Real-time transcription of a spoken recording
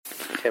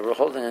Okay, we're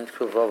holding in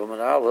Kuvav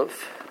and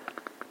Aleph.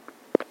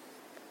 I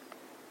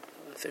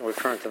think we're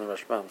current in the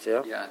Rashbams,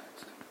 yeah? Yeah.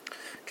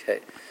 Okay.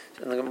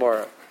 So in the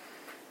Gemara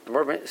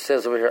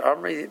says over here,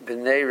 Amri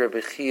b'nei Rabbi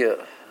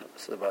Chia,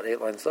 this is about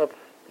 8 lines up.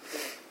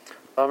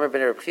 Amri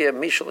b'nei Rabbi Chia,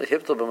 Mishal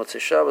hibdol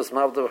b'motzei Shabbos,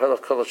 mavdo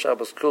v'helach kol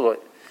Shabbos kuloi.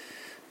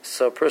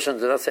 So a person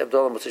who does not say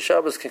Havdalah Motzei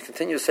Shabbos can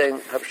continue saying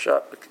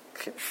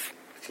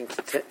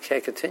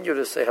can continue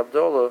to say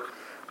Havdalah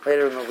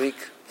later in the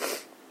week.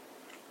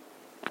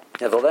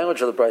 Yeah, the language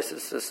of the Bryce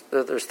is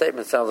their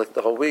statement sounds like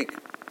the whole week.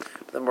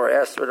 The more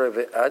asked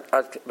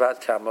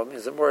about Kama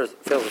means the more it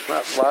feels it's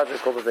not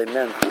logical that they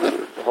meant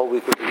the whole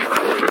week would be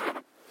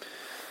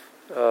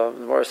the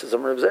more it says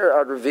Amar Zer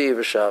Ad Revi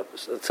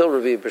B'Shabbos until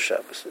Revi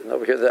B'Shabbos. And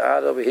over here the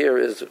Ad over here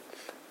is a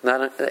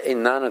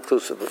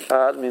non-inclusive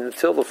Ad, meaning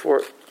until the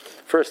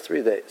first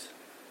 3 days.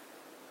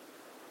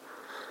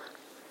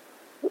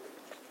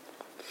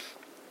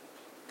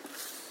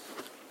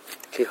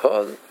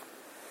 Kihod,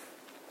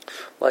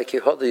 like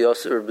Kihod the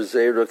Yosef Reb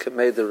Zeira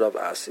Kamed the Rav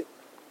Asi.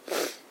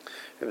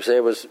 Reb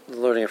Zeira was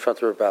learning in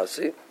front of Rav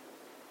Asi.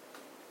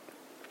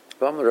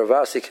 Rav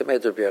Asi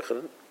Kamed Reb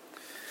Yechanan.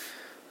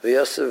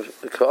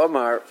 Yosef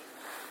Ka'omar.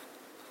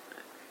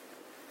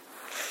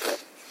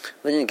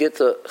 Then you get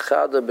to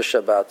Chada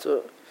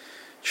b'Shabbat,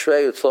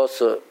 Shrei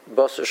Utlotza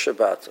Basar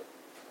Shabbat.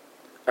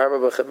 Arba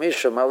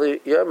b'Chamisha Mali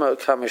Yoma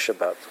Kami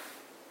Shabbat.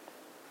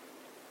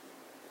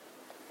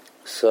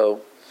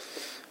 So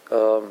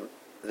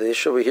the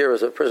issue over here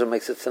is a person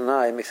makes it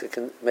tonight, makes a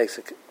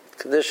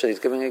condition. He's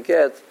giving a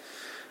get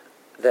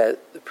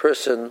that the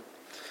person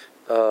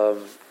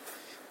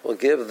will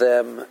give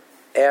them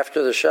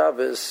after the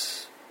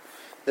Shabbos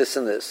this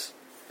and this.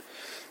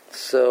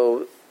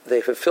 So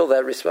they fulfill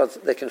that response.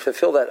 They can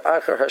fulfill that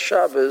Achar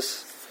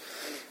HaShabbos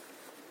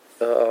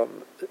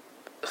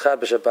Chad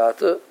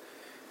b'Shabbat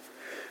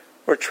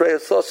or Trei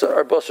Tzlosa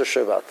or Basar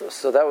Shabbat.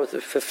 So that would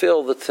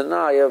fulfill the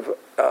Tanai of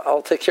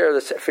I'll take care of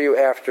this for you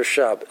after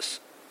Shabbos.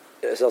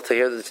 Yes, I'll take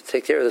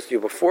care of this for you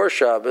before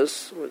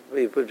Shabbos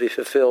would be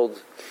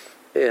fulfilled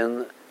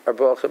in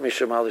Arba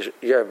Chamisha Mali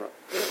Yerma.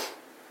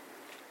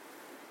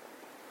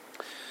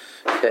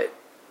 Okay.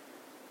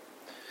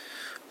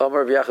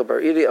 Amar B'Yachab Bar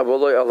Idi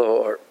Aboloi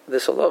Alahor.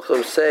 This halacha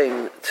was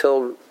saying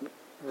till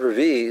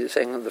Revi,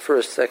 saying the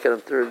first, second,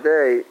 and third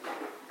day,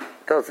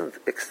 doesn't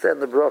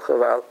extend the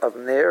bracha of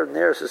Ner.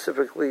 Ner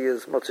specifically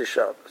is Motzei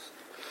Shabbos.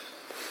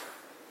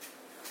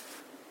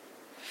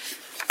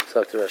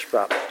 Dr.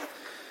 Rashbam.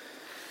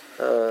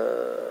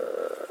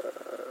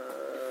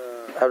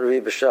 Ad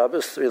Revi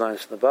B'Shabbos, 3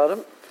 lines from the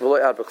bottom.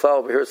 V'loi Ad B'Klal,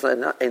 over here it's a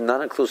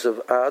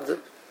non-inclusive Ad.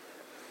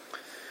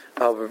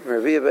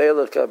 Revi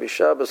B'Elach Gabi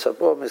Shabbos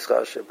Habo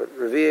Mischashe. But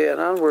Revi and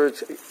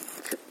onwards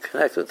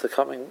connect with the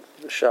coming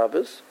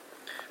Shabbos.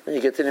 Then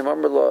you get to the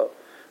Nimar Law.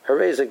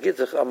 Harei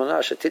Zagitach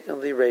Amanash Titnan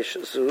Li Reish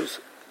Zuz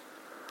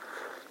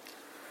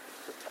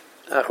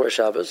Achor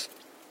Shabbos.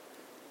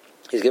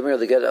 He's giving her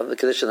the get on the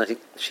condition that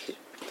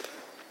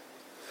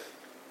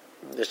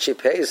she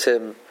pays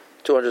him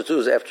 200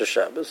 zuz after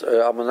Shabbos,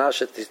 or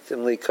Amanash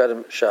Titnan Li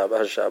Kadem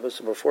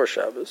Shabbos before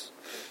Shabbos.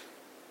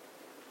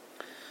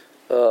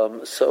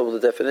 So the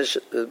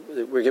definition,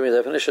 we're giving a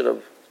definition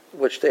of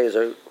which days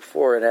are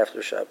before and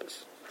after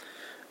Shabbos.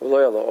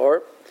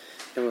 Or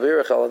you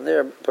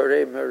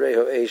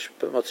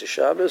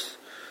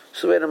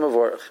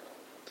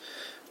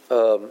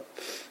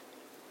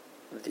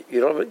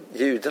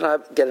do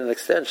not get an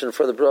extension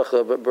for the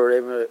bracha but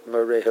Borei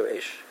Merei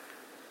Ha'esh.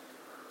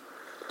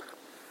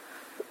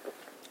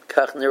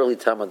 Kach nearly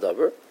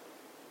Tamadaber.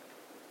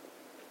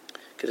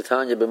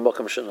 Ketanya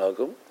b'Mokam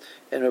Shanagum.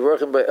 And we're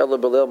working by Ella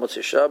Balel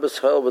Motzei Shabbos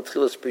Hal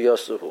B'Tchilas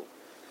B'Yasuhu.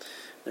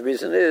 The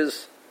reason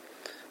is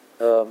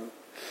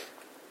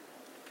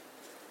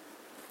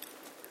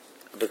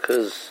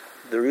because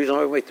the reason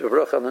why we make the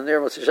bracha on the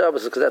Ner Motzei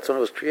Shabbos is because that's when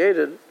it was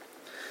created.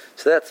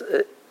 So that's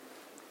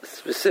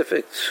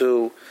specific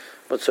to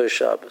Motzei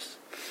Shabbos.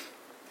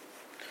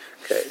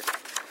 Okay.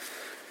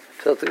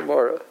 Tell the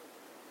Gemara.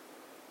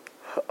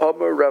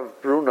 Amar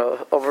Rav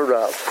Bruna, Amar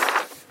Rav.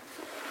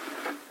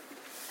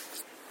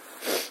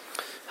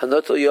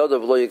 Hanotel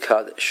Yodav Lo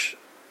Yikadish.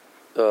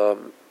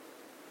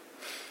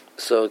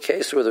 So a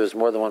case where there's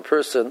more than one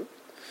person,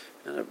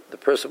 and the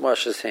person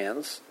washes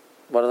hands,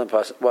 one of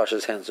them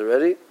washes hands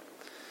already.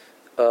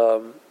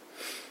 So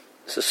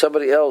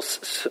somebody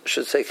else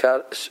should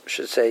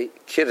say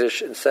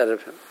Kiddush instead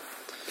of him.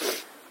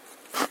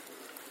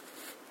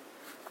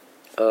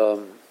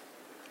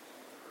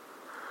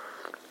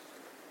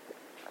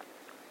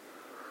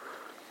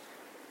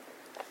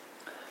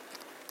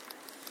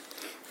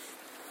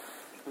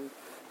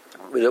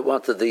 We don't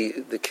want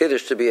the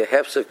Kiddush to be a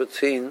hefsek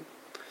between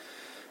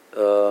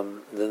the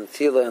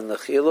Netila and the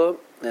Chila,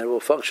 and it will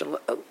function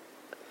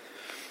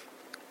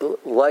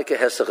like a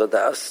Hesach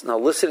Hadas. Now,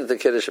 listening to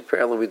Kiddush,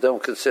 apparently we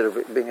don't consider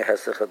being a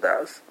Hesach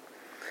Hadas,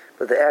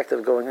 but the act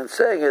of going and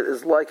saying it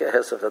is like a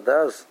Hesach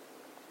Hadas.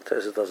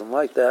 Tosfos doesn't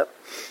like that.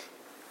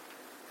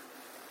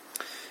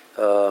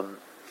 Or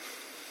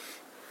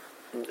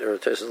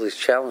Tosfos at least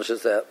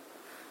challenges that.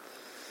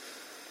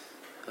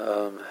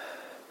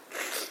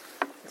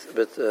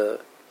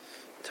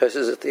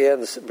 Tosfos at the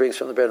end brings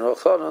from the Ben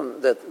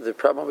Rochanan that the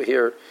problem over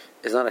here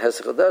is not a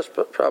Hesed Chadash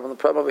problem. The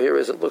problem over here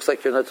is it looks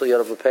like you're not till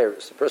Yad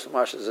L'Peiros. The person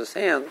washes his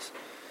hands,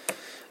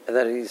 and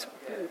then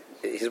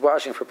he's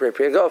washing for Pri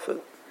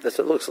Gofen. That's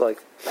what it looks like.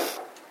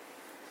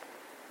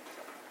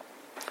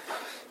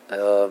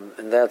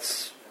 And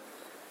that's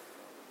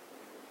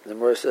the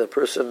more a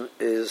person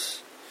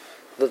is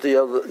not the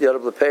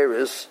Yad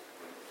L'Peiros.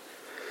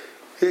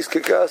 He's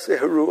Kekase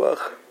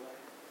Haruach.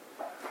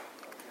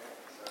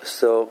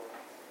 So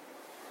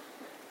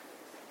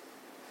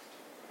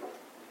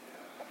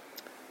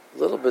a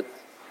little bit.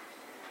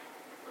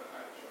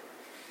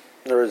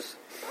 In other words,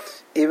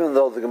 even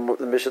though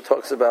the Mishnah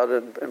talks about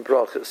it in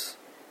Brachos,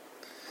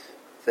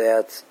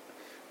 that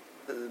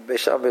Beis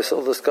Shammai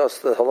still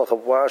discussed the halach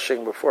of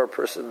washing before a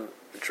person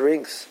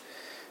drinks,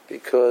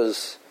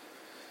 because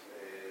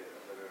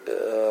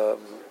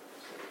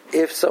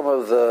if some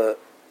of the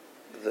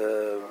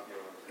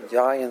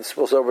yayin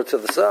spills over to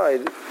the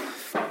side,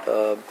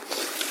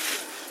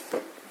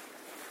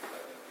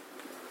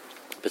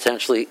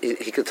 potentially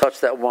he could touch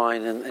that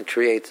wine and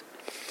create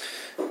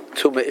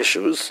tumah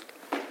issues.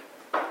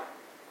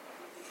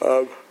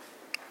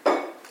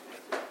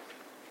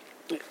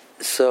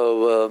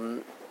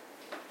 So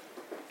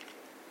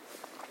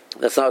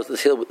that's not the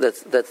tila.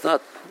 That's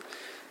not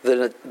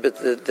the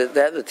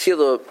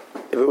tila.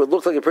 If it would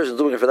look like a person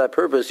doing it for that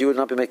purpose, you would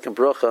not be making a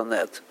bracha on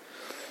that.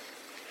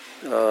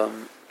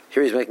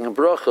 Here he's making a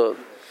bracha,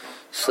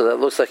 so that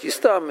looks like he's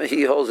stam.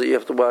 He holds that you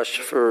have to wash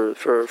for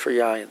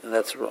yayin, and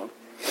that's wrong.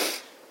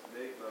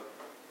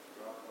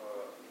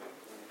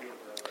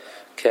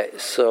 Okay,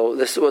 so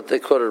this is what they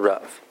quoted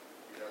Rav.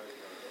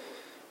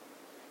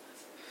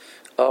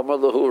 Amar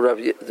lahu Rav.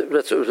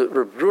 That's what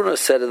Rav Bruna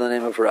said in the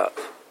name of Rav.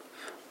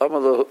 Amar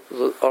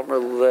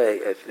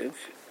lei, I think.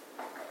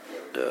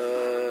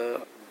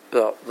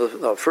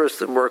 No, first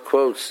the more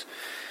quotes.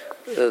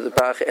 The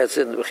Bach adds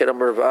in V'chein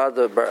Amar Rav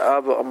Ada Bar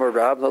Abba Amar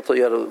Rav Natal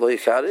Yad Lo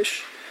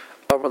Yikadish.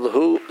 Amar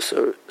lahu.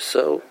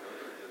 So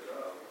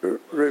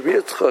Rav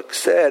Yitzchak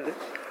said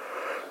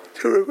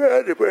to Rav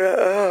Ada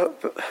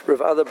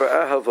Bar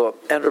Ahava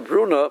and Rav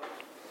Bruna,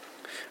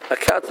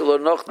 Akat lo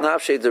noch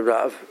nafshei de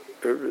Rav.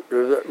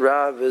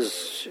 Rav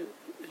is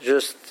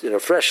just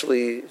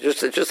freshly,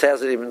 it just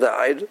hasn't even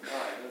died.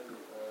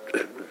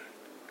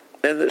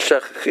 And the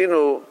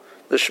Shachachinu,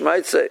 the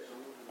Shmaitze,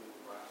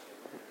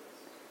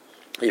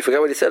 you forgot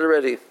what he said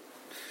already,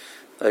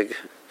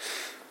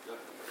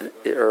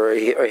 or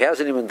he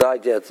hasn't even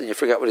died yet, and you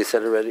forgot what he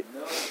said already,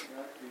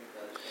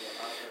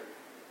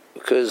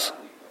 because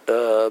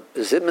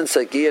Zimon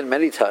Sagian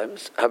many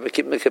times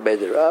Habakim Mekabed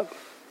the Rav,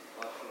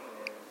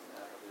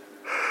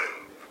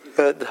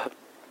 and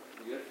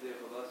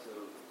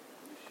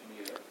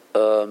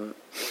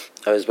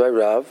I was by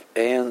Rav,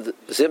 and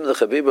Zim the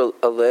Chabib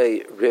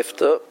Alei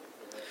Rifta,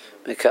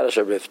 Mekadash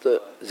Rifta,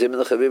 Zim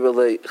the Chabib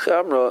Alei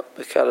Chamra,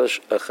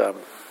 Mekadash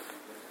Chamra.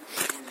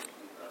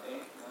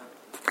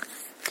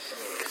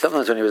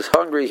 Sometimes when he was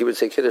hungry, he would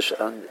say Kiddush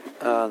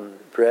on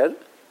bread.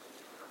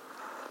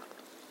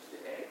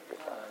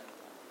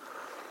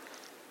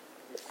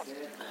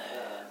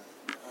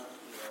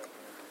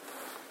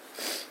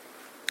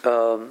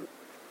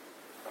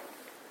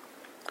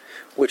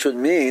 Which would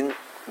mean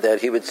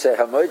that he would say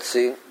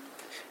Hamotzi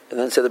and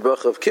then say the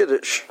bracha of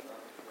Kiddush.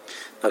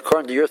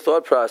 According to your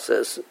thought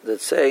process, that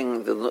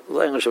saying the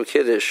language of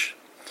Kiddush,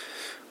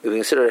 we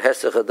consider a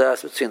Hesed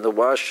Chadas between the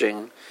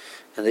washing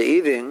and the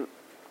eating,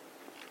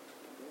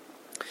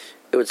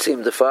 it would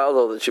seem to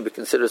follow that should be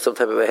considered some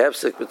type of a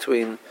hefsek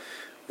between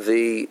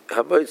the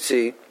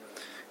Hamotzi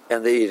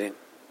and the eating.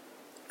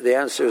 The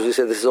answer is, we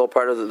say this is all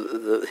part of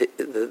the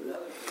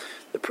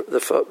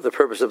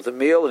purpose of the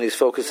meal, and he's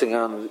focusing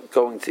on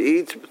going to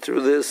eat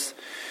through this.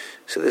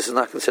 So this is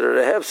not considered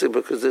a hefsek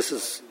because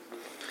it's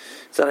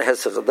not a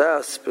hesed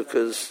chadas,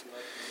 because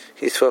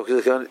he's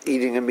focusing on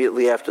eating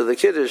immediately after the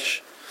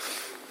kiddush.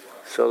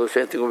 So the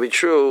same thing will be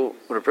true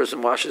when a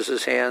person washes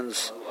his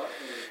hands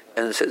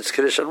and says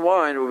kiddush on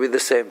wine, will be the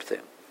same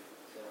thing.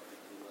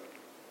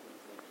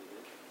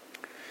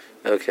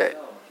 Okay.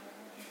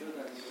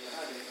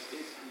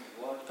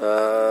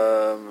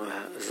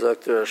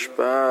 Zakter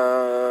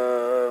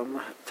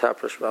Ashbam,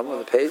 top Ashbam on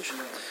the page.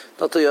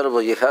 Not the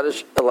Yodav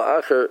Yikadish,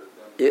 Ela'achar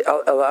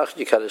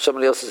Yikadish,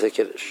 somebody else is a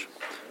Kiddush.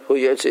 Who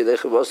Yetzi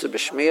Lechavasa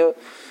B'Shmiya,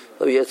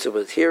 who Yetzi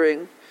with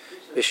hearing,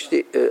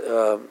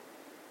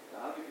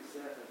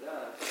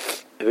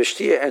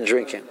 Vishtiya and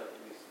drinking.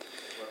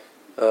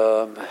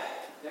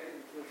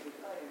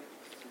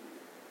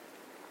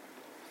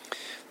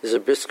 There's a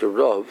Brisker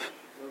Rov.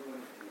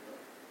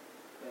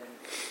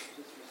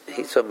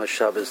 He's on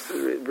Shabbos.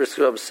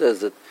 Brisker Rov says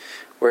that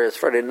whereas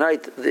Friday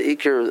night the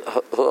Iker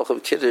Halach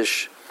of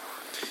Kiddush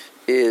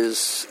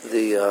is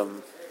the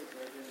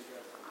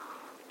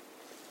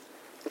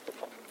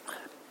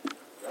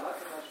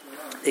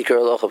Iker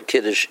Halach of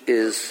Kiddush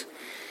is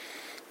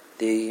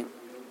the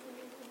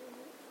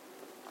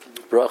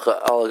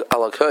bracha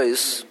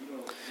alakais,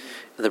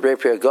 and the Brei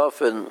Pri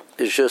Gofen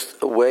is just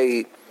a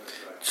way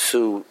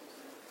to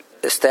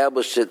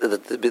established it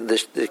that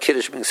the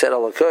kiddush being said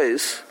al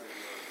hakois,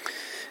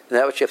 and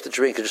that what you have to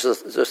drink is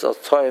just all the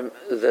time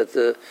that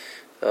the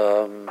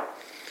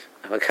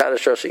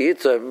Makadosh Rosh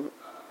Yitzim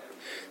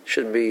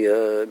shouldn't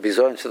be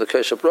zoned to the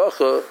Kosher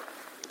Bracha,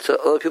 so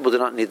other people do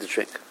not need to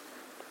drink.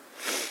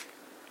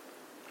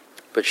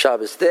 But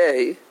Shabbos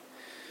day,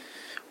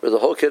 where the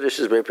whole Kiddush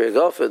is Brei Priya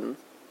Gofen,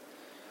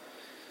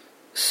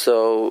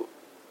 so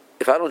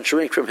if I don't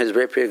drink from his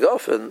Brei Priya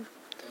Gofen,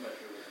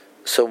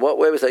 so what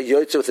way was I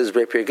Yotze with his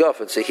Brei Priya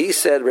Gofen? So he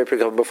said Brei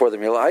Priya Gofen before the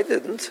meal, I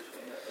didn't.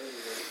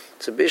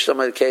 So Bishlam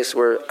had a case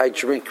where I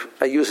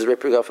use his Brei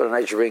Priya Gofen and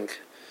I drink.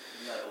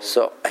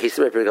 So he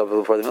said Brei Priya Gofen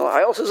before the meal.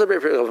 I also said Brei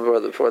Priya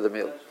Gofen before the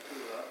meal.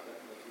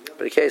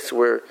 But a case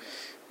where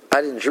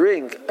I didn't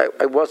drink,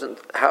 I wasn't,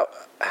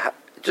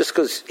 just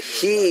because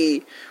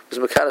he was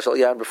Makadosh Al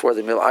Yan before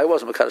the meal, I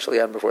wasn't Makadosh Al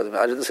Yan before the meal.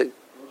 I didn't say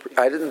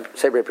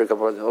Brei Priya Gofen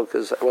before the meal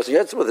because I wasn't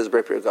Yetzer with his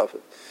Brei Priya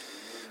Gofen.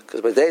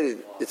 Because by day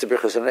it's a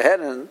Birchas in the head,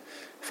 and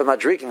if I'm not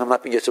drinking, I'm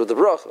not being Yetzer with the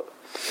bracha.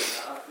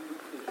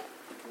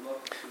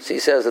 So he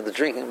says that the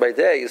drinking by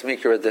day is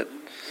Mikra Adin.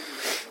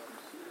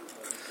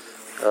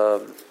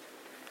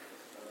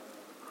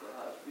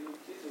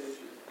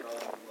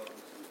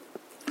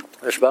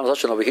 The Shbam's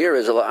lesson over here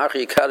is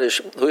La'achi Kaddish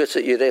Hu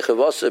Yetzer Yidei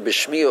Chavasa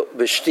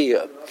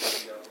B'Shtiya.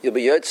 You'll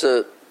be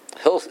Yotze,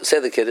 he'll say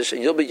the Kiddush,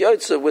 and you'll be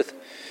Yotze with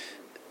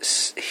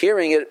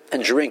hearing it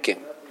and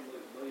drinking.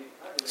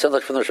 It sounds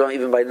like from the Shbam,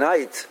 even by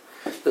night,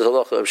 there's a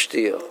locha of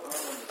Shtiya.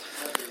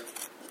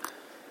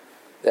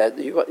 That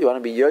you want to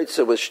be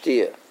Yotze with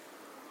Shtiya.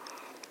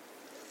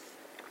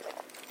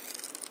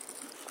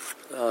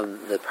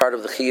 That part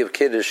of the Chi of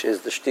Kiddush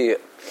is the Shtiya.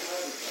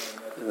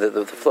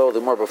 The flow of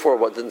the more before,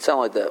 what didn't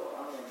sound like that.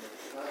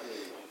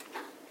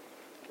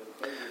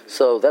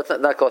 So that's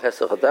not called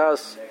Hesed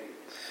Chadas.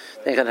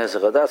 Then can Hesed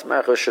Chadas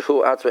Ma'achar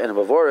Shehu Atzva En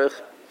Mavorich.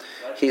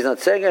 He's not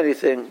saying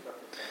anything,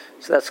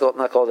 so that's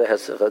not called a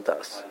Hesed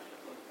Chadas.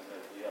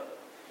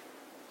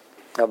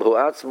 Abu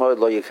Atzma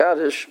Lo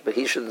Yikadish, but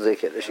he shouldn't say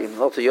Kiddush. Even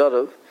Lo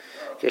Yodov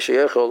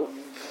Keshayechol.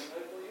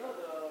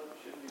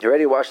 He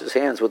already washed his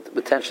hands with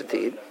tension to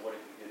eat.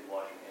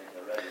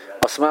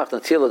 Asmach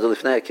Natila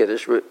Delifnei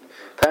Kiddush,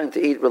 planning to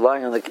eat,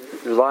 relying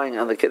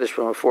on the Kiddush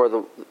from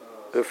before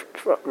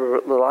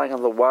relying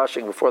on the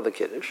washing before the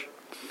Kiddush.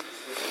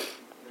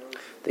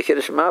 The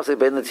Kiddush Mavzik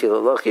Ben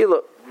Natila Lo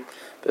Chila,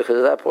 because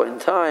at that point in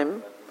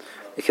time,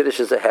 the Kiddush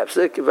is a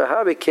hapsik.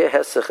 V'habi ke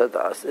Hesed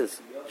Chadas.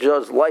 It's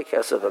judged like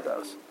Hesed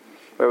Chadas,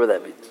 whatever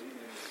that means.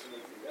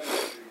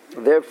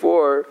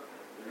 Therefore,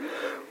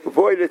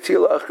 avoid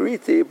Natila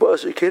Achriti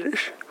Basa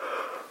Kiddush.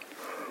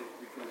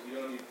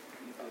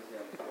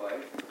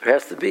 There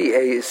has to be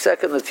a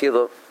second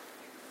Natila.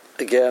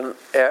 Again,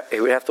 he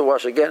would have to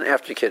wash again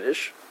after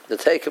Kiddush. The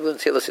take of the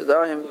Netilas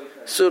Yadayim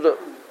Suda,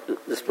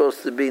 there's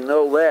supposed to be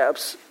no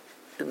lapse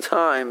in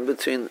time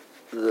between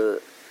the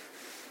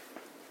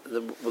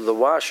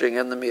washing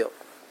and the meal.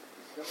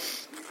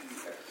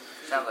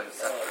 Sounds like a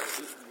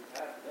separate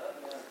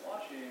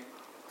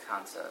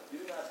concept.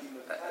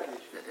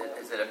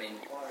 Is it? I mean,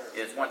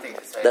 it's one thing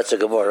to say. That's a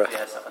Gemara.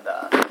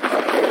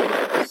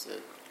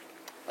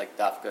 Like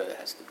Dafka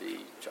has to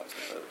be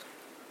juxtaposed.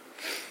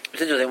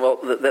 It's interesting. Well,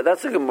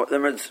 that's a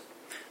Gemara.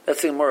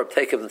 That's the Gemara of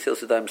take of the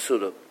Netilas Yadayim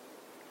Suda.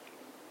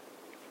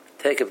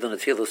 Take of the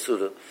Netilas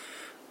Suda.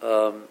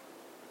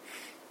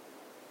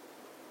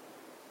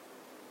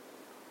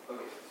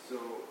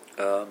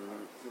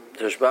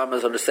 The Rashbam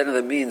is understanding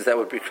the means that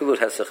would preclude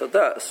Hesed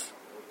Chadas,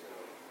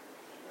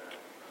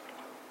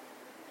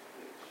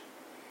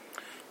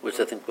 which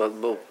I think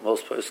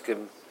most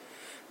poskim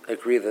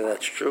agree that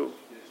that's true.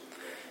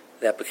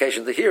 The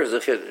application to here is a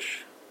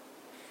Kiddush.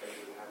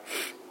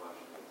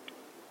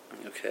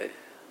 Okay,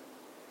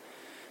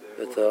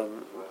 but I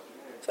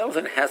don't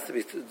think it has to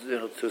be.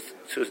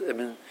 I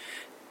mean,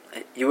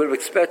 you would have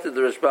expected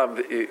the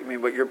Rashbam. I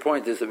mean, what your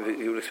point is,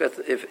 you would expect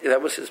if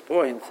that was his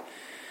point.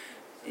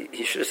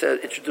 He should have said,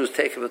 introduced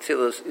take of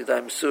Netilas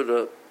Yadayim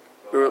Suda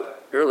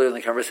earlier in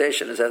the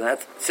conversation, and said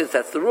since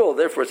that's the rule,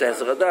 therefore it's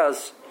Hesed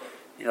Chadas.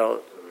 In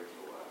other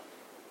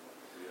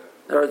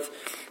words,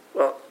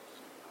 well,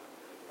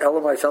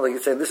 Ella might sound like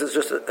he's saying this is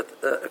just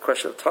a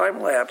question of time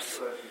lapse,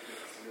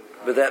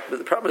 but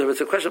the problem is if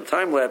it's a question of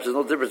time lapse, there's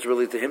no difference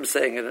really to him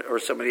saying it or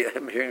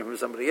him hearing it from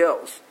somebody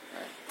else.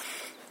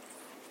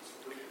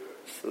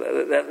 So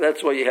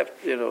that's why you have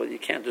you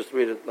can't just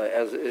read it like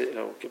as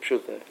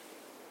Kipshuta.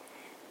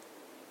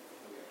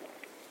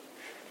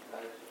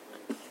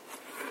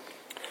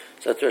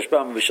 So that's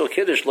Rashbam Vishal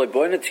Kiddush Loy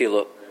Boy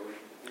Natila.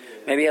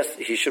 Maybe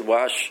he should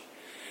wash.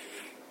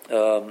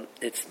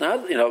 It's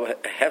not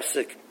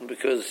hefsek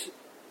because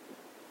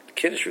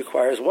Kiddush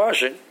requires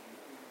washing,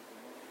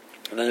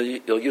 and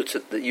then you'll use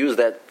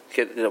that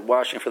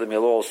washing for the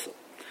meal also.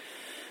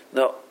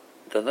 No,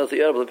 the not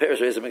the other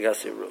pairs raise a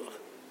megasi ruach.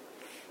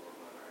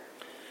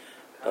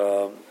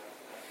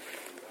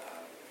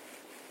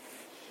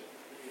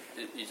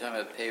 You're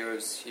talking about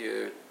payers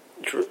here.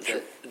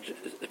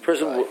 The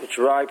person with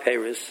dry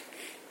payers.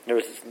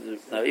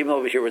 Now, even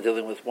over here we're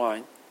dealing with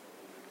wine.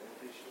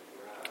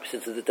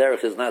 since the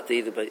derech is not to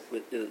eat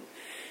it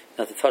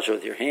not to touch it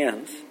with your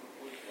hands,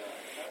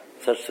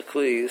 touch the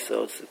kli,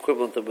 so it's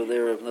equivalent of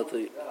not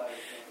to.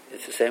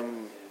 It's the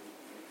same.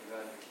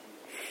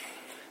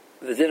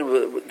 The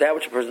din that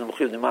which a person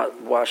does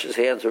not wash his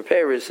hands or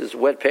peiros is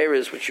wet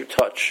peiros which you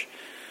touch.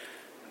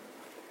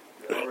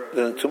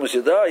 Then tumas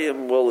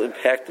yadayim will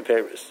impact the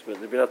peiros,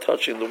 but if you're not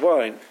touching the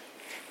wine,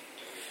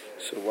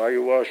 so why are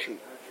you washing?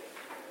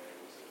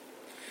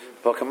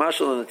 So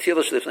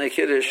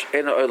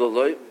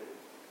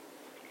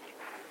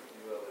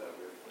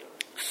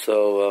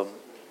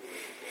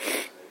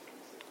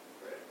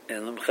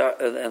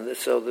and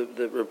so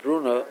the Reb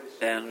Bruna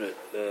and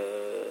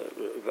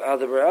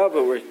Ada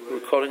Rava were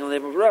quoting the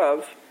name of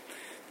Rav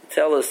to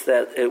tell us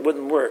that it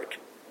wouldn't work.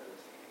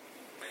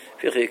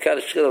 Therefore, you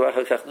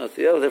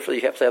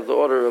have to have the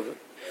order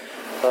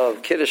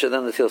of Kiddush and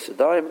then the Til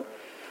Sidaim.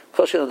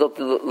 If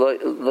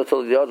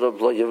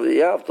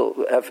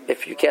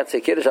you can't say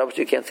Kiddush,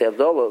 obviously you can't say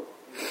Havdalah.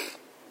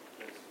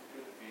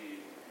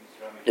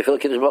 If you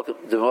look at the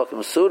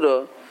Malkim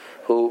Suda,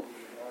 who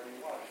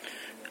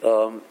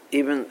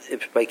even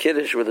if by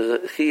Kiddush, where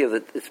there's a chiyuv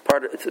that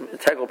it's an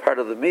integral part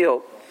of the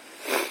meal,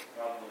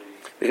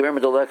 we can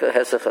remember the leka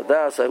hesed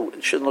chadas. I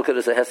shouldn't look at it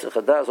as a hesed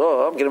chadas.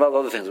 Oh, I'm getting involved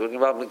in other things. We're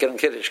getting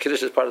Kiddush.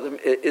 Kiddush is part of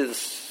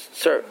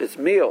it's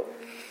meal.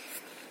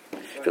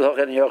 If you look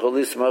at until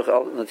leaves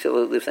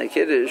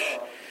Kiddush,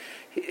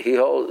 he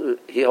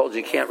holds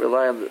you can't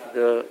rely on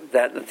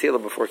that natila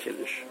before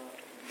Kiddush.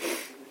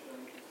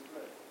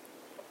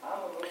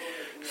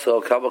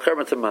 So kabel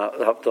kerma to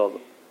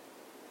hafdol.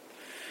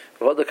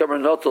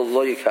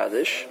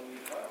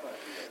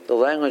 The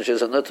language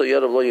is a notel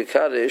yod of lo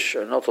yikadish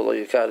or notel lo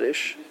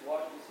yikadish.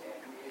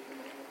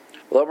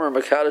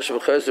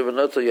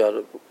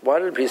 Why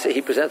did he say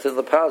he presented in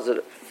the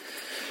positive?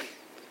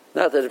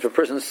 Not that if a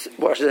person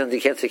washes his hands he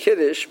can't say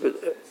Kiddush, but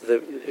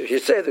if you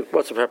say that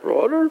what's the proper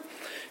order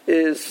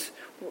is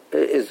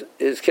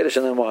Kiddush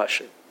and then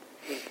washing.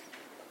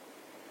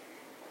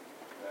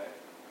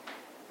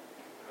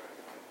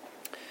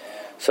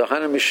 So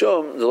Hana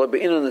Mishom, the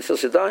Lebeinu and the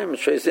Silsidayim,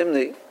 Shrei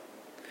Zimni,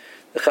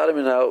 the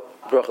Chadaminau,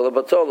 Bracha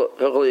Lebatola,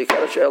 Hechol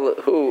Yikadish El,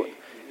 who,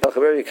 El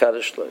Chaber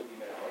Yikadish Lo.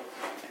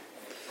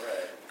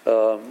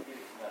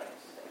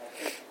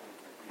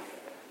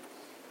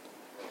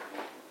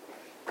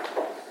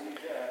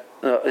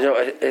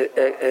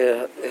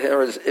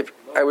 If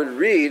I would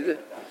read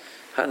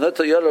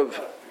Hanotel Yodov,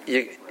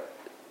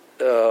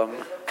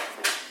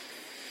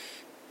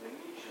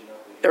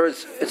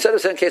 instead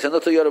of saying case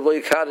Hanotel Yodov Lo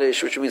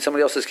Yikadish, which means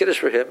somebody else is Kiddush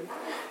for him,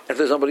 if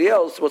there's nobody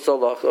else, what's the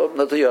halacha?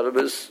 Hanotel Yodov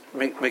is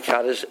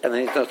Mekadosh, and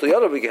then he's Hanotel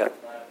Yodov again.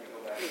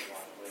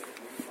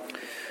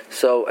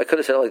 So I could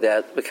have said it like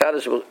that.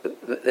 Mekadosh,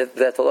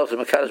 that halacha is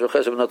Mekadosh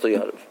v'ches of Hanotel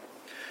Yodov.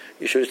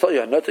 You should tell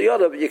you Hanotel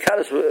Yodov,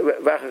 Yikadosh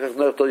v'achach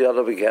Hanotel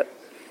Yodov again.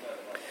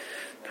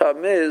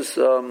 Problem is,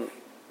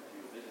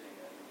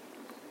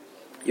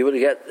 you would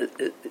get,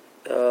 you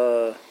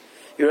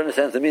would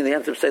understand to me the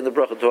answer of saying the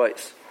bracha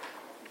twice.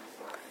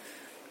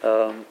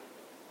 And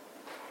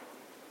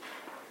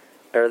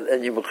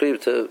you mukriv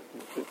to,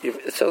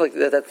 it sounds like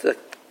that's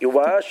you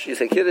wash, you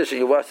say Kiddush, and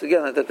you wash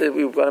again.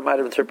 We might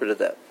have interpreted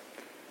that.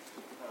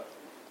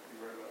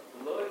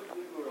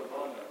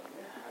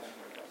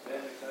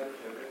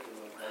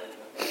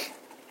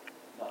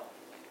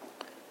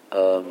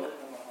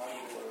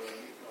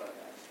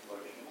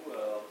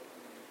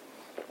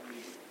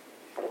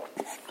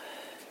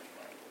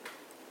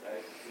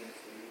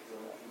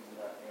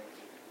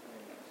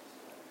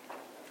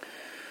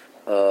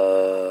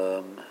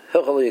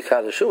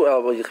 So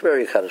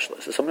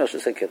someone else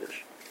should say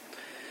Kiddush.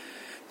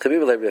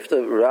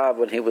 Rav,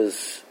 when he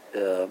was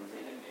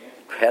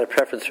had a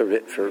preference for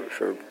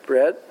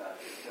bread,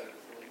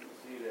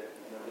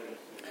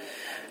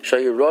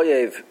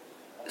 Shayu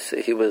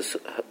he was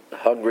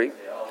hungry.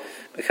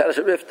 He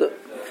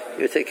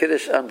would take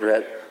Kiddush on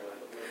bread.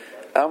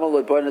 We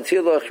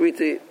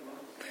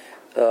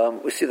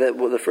see that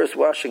the first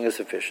washing is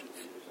sufficient.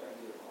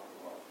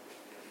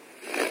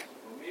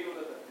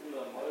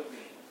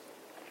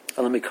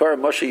 On the Mikar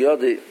Moshe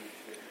Yodi,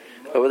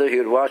 whether he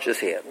would wash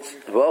his hands,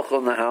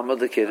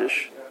 the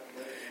Kiddush,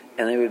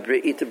 and he would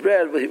eat the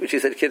bread which he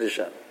said Kiddush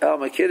on.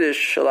 You can't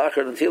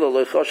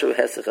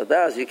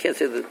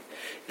say that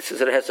it says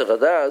that Hesach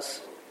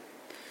Hadas.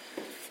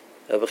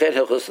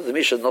 The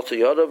Mishnah not to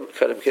Yodam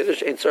Kadam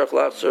Kiddush ain't Tzarech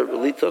Lachzer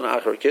Liton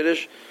Achar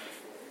Kiddush.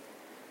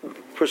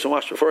 Person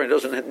washed before, he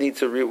doesn't need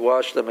to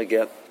rewash them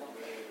again.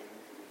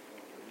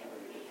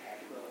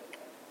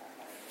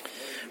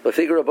 But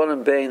figure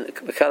Rabbanan Bain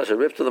Mekadosh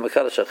Ripta the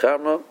Mekadosh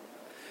Acharma,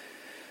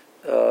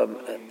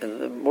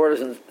 and the more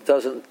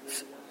doesn't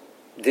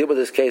deal with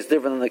this case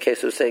different than the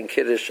case of saying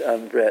Kiddush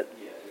on bread.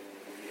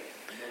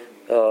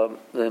 The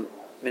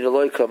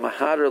Minaloika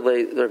Mahadar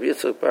Le Rabbi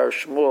Yitzchak Bar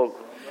Shmuel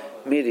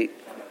Midi,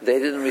 they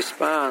didn't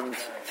respond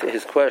to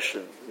his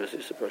question. Rabbi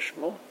Yitzchak Bar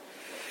Shmuel,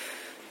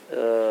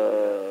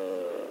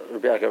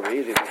 Rabbi Yaakov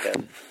Reidi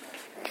had.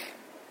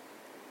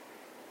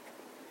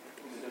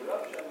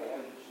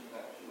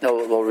 No,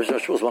 well,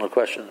 Rosh was one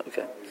question.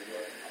 Okay.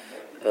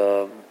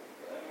 Um,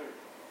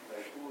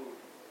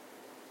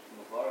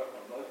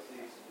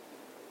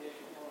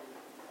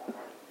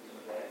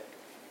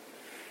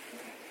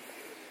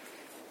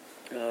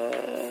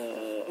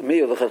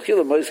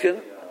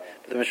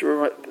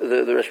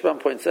 the Rashbam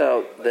points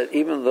out that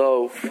even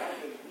though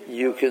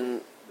you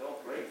can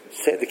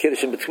say the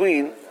Kiddush in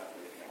between,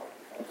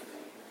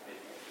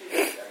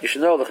 you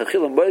should know the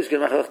Chachilim Moiskin,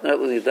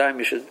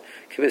 you should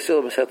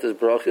Kivesilah Masetas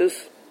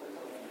Brachas.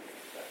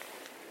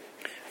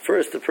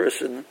 First, the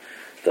person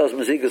does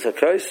Mazigas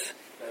HaKos,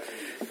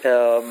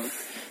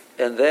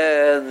 and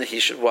then he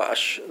should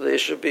wash. The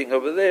issue being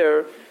over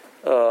there,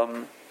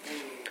 the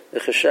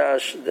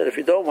Chashash, that if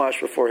you don't wash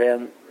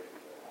beforehand,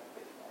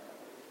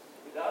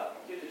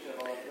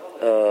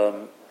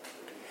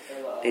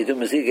 you do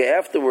Maziga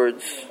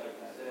afterwards.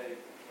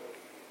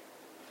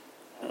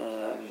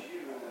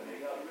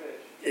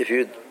 If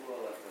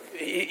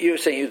you're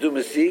saying you do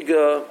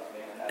Maziga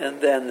and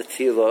then the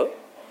Tila,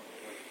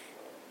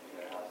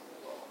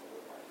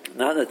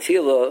 not the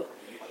Tila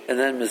and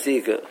then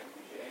Maziga,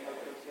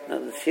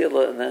 not the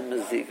Tila and then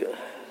Maziga.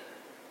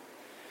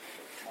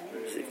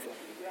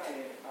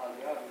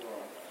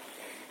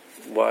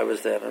 Why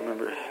was that? I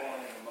remember.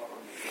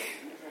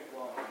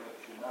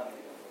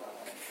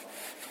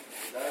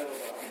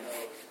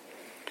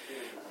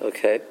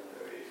 Okay.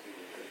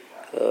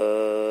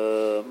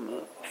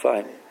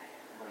 Fine.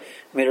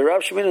 We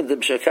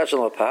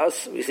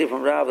see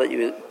from Rav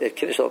that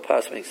Kiddush al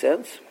Pas makes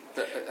sense.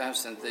 But I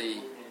understand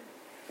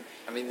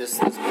this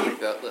is more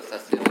about the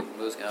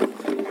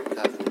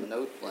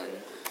note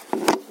blend.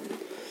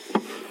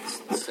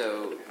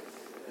 So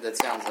that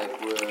sounds like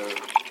we're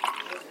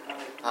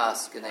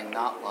paskening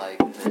not like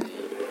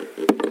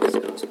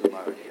the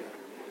Gemara here.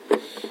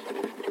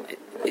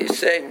 He's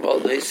saying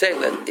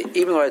that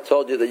even though I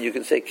told you that you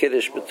can say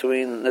Kiddush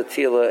between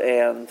Natila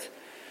and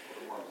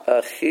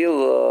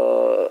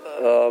Achila,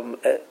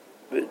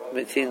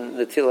 between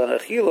Natila and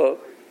Achila,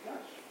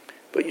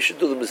 but you should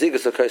do the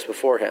Mazigas HaKos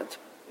beforehand.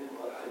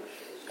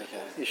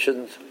 Okay. You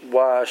shouldn't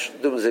wash,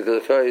 do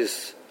Mazigas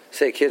HaKos,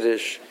 say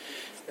Kiddush,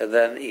 and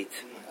then eat.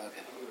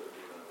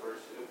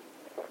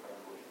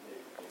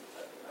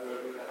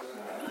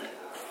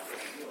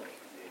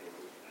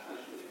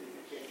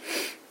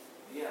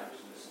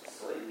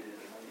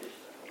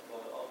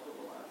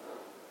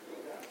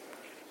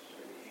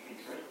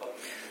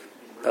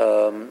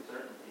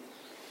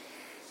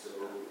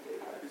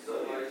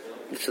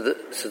 So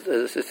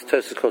this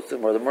Tosfos quotes the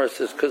Gemara. The Gemara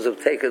says because of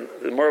taken.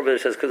 The Gemara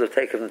says because of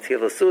taken the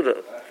Tila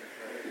Suda.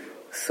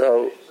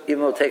 So even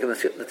though taking the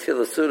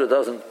Tila Suda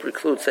doesn't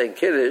preclude saying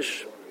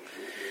Kiddush,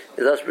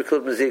 it does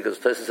preclude Mazikas.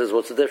 Tosfos says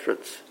what's the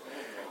difference?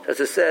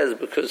 Tosfos says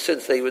because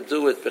since they would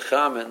do it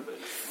Bechamin,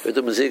 they would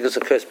do Mazikas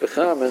HaKos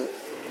Bechamin.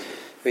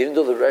 If we didn't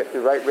do the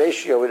right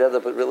ratio, it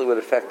really would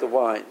affect the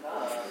wine.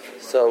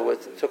 So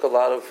it took a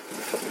lot of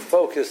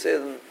focus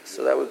in.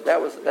 So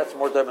that's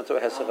more done to a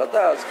Hesed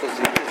Hadas because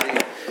he's busy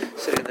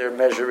sitting there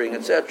measuring,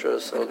 etc.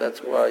 So that's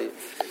why.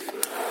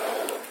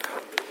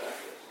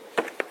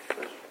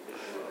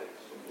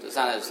 It's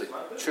not as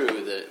true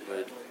that it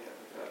would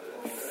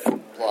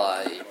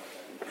apply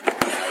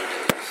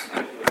nowadays.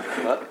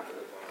 What?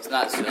 It's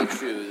not so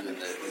true that.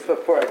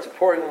 But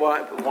pouring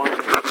wine from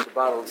the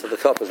bottle into the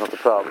cup is not the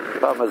problem. The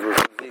problem is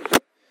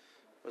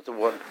with the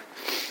one.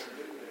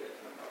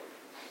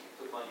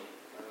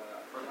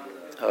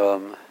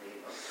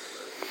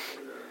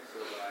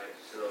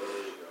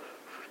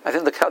 I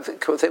think the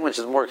thing which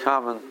is more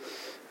common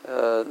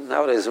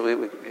nowadays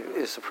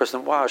is the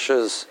person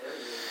washes,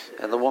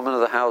 and the woman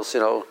of the house,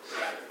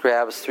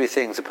 grabs 3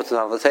 things and puts it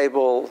on the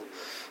table.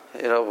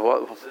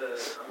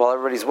 While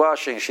everybody's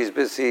washing, she's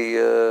busy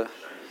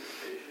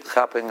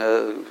cutting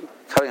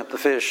up the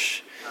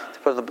fish to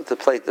put on the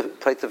plate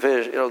the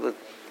fish. The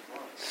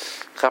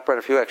chop right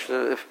a few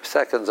extra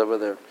seconds over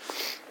there.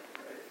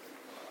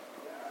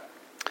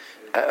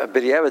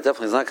 B'diavad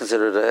definitely is not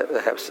considered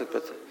a hefsek,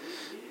 but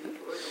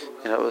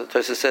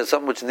Tosfos said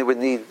something which would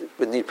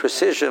need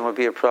precision would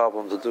be a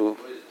problem to do.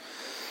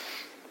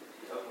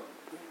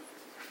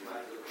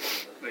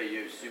 But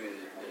you're assuming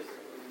that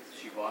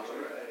she washed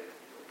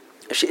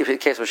it? If in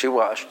case where she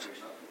washed.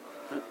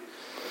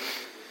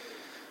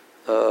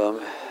 So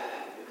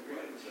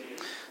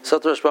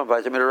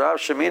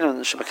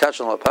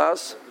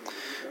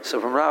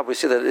from Rav we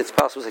see that it's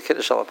possible to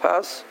Kiddush al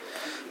Pas.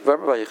 So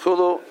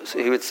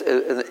he would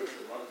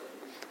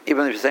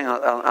even if you're saying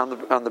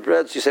on the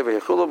breads, you say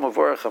Vayechulu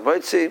Mavorach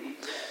Hamoitzi.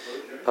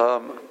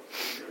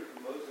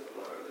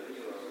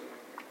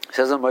 It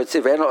says on Moitzi,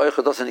 Ve'eno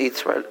Oicha doesn't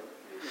eat, right?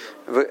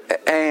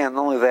 And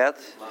not only that,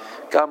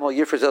 Gamal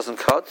Yifris doesn't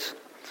cut.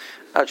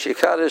 Achi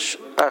Kaddish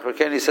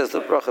Achrakeni says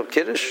the brach of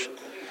Kiddush,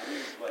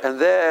 and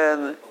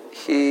then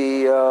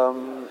he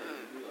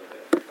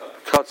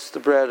cuts the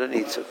bread and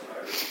eats it.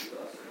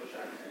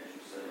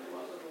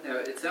 Now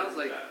it sounds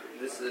like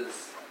this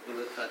is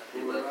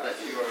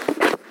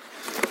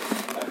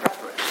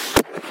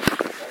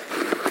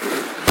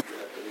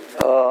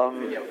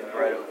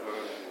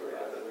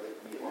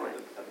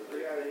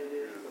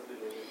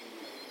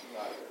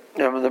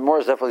the more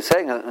is definitely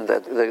saying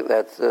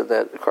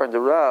that according to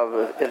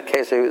Rav, in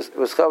case he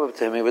was covered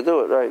to him, he would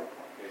do it, right?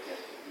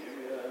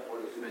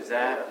 Is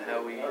that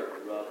how we? I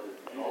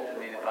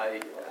mean, if I,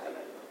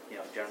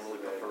 generally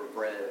prefer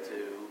bread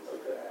to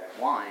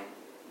wine.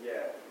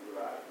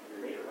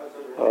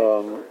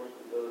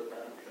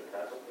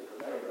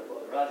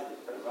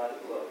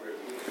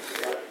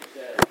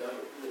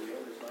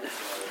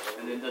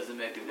 And then does it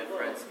make a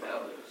difference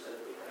about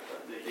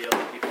the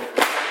other people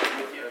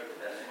with you?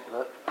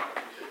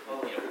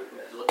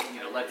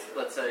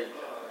 Let's say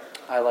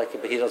I like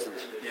it, but he doesn't.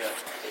 Yeah.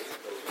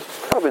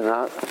 Probably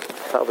not.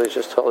 Probably it's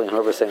just totally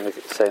whoever saying the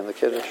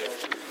Kiddush.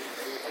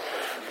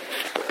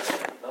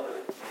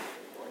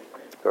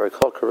 If I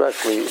recall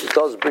correctly, it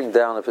does bring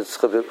down if it's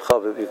chavib,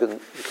 you can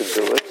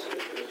do it.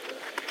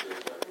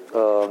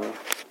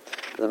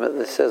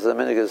 It says the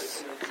minig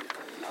is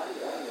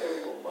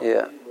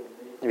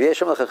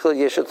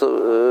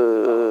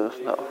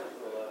no.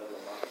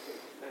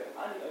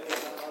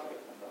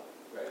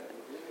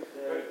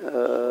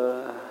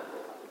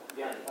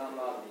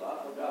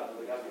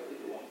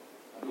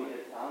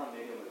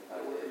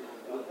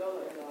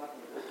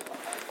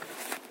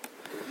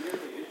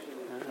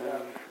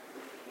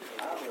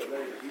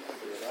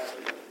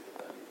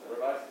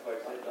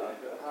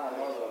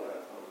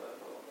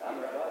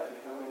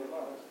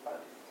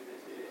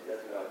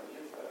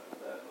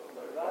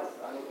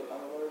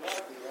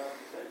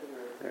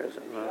 There's a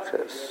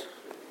notice.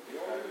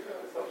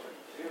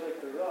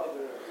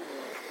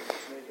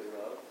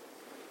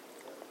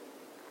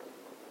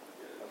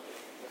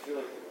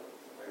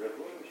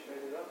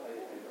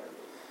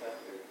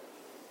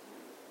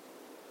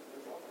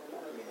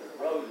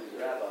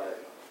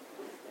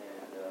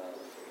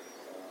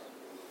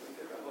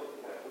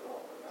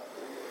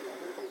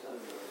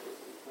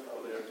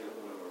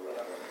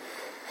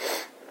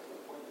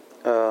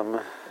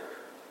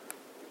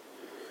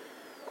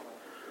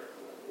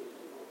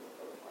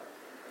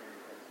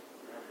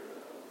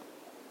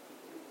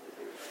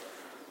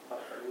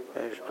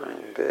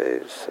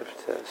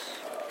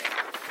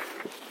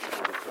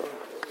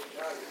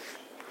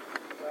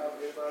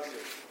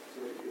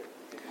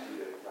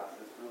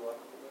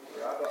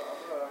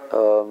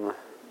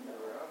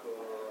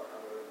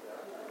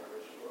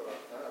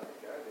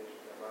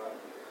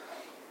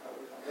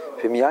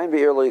 B'miyayin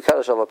be'ir lo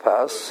yikadosh al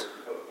hapas,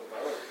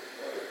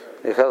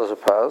 yikadosh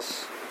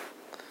hapas,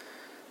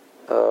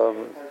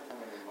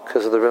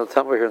 because of the real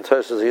time we're here in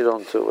Tosfos, you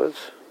don't do it.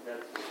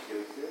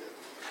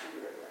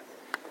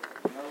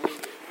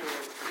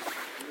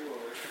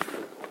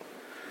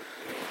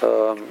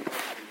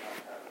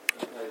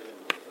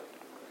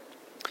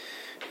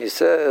 He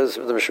says,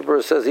 the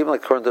Mishabur says, even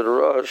like according to the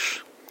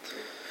Rosh,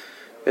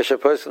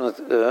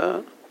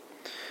 the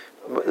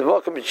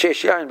welcome to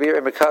Chesh Yain beer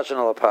and Mekachan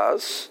al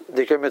Paz,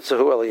 Dikar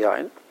Mitzahu al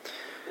Yain.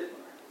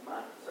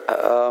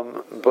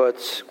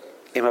 But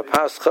in a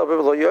past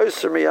Chaviv lo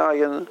Yoser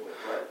Miyayin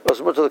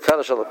was much of the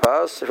Kaddish al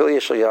Paz, if Eli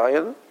Yesh al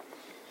Yain,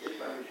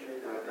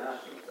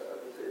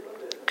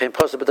 came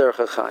Pasa B'derech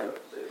HaChaim.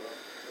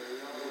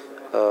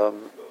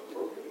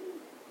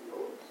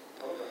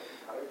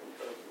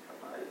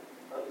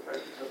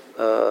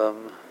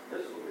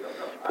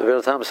 The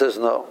Bein Tam says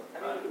no.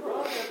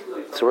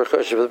 So we're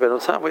kosher for the Bein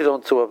Tam. We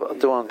don't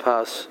do on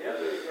pass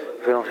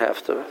if we don't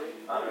have to.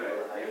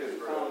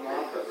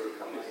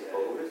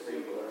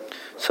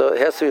 So it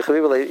has to be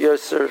Chaviv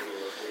L'Yoser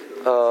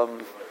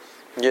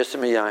Yoser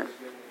Miyayin.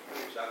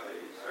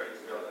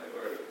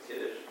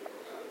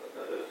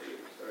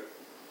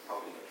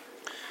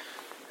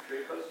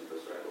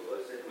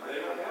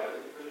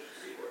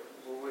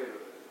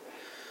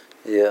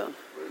 Yeah.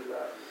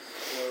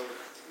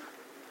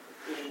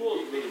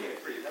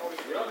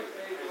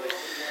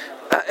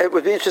 It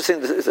would be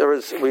interesting.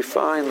 We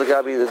find the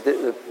Gabi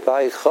the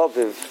by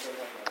Chaviv,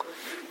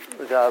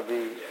 the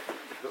Gabi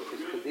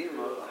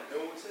Kadima.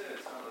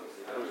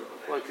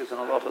 Like is an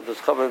halacha. Does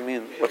Chaviv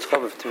mean what's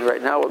Chaviv to me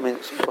right now? What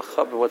means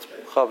Chaviv? What's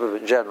Chaviv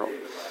in general?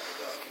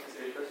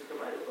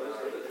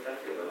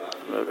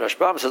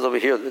 Rashbam says over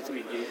here that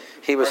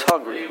he was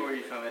hungry. Or are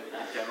you talking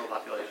about the general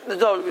population?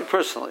 No,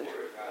 personally.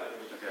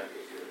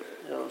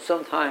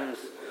 Sometimes,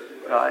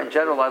 in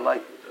general, I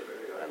like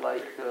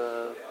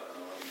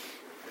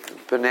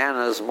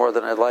bananas more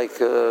than I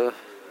like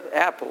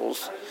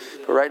apples.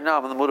 But right now,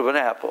 I'm in the mood of an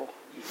apple.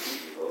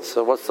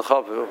 So, what's the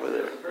chaviv over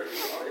there?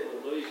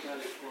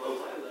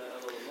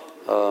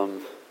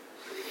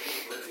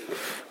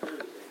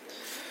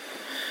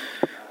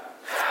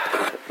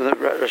 The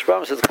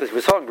Rashbam says because he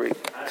was hungry.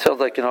 It sounds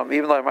like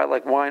even though I might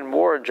like wine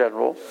more in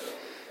general.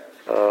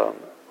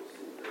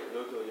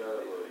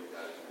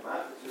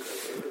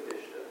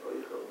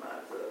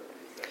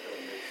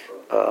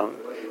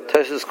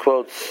 Tosfos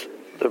quotes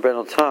the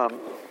Bein Tam.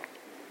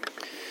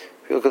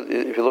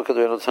 If you look at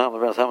the Bein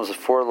Tam is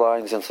 4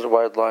 lines instead of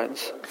wide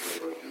lines.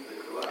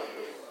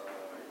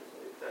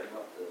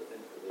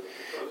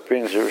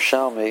 Brings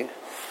Yerushalmi.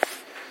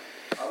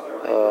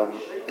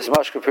 Is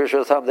mashka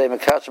pirush Tam they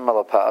mekachem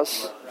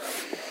alapas.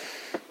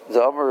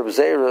 the Amr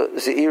Zera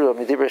Zeira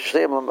Midibra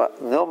Shlem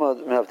Nilma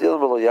Mavdilim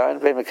Below Yain,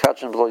 Ve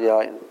Mekachin Below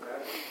Yain.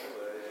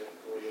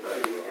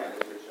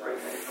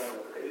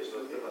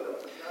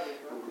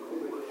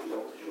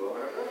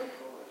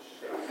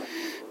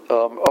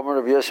 Amr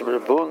Rabbi Yosef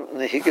Rabun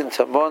Nehikin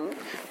Tamon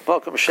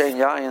Malcolm Shein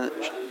Yain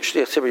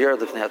Shliach Tzibur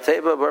Yerlik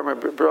Neateba Barmer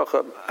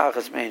Brocha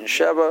Achas Mein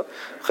Sheva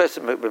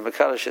Chesim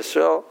B'Mekadash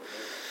Yisrael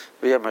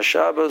V'Yom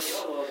HaShabbos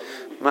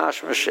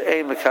Mashma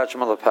She'ein Mekachin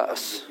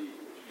Malapas.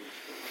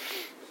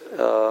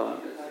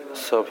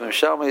 So from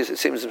Shalmi, it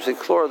seems to be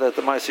clear that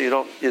the Maisa you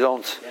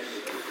don't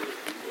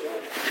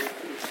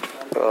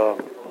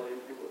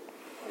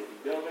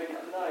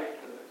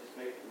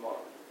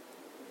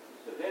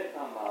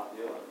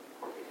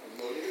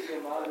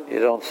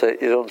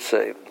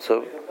say.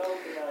 So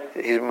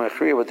he's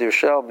machriya with the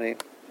Yerushalmi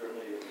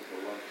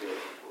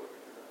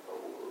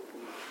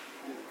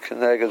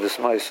Kenega this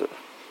Maisa,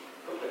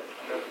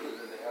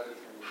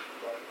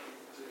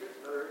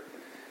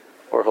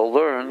 or he'll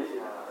learn,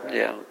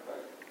 yeah.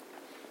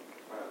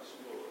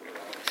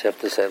 Have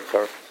to say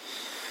the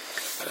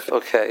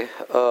okay.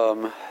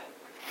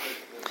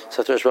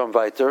 So there's one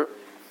weiter.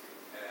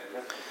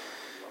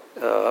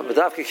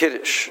 Medavke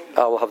Kiddush.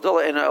 Al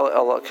Havdalah Ena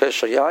Al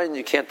Kaish Yain.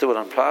 You can't do it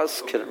on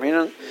Pas.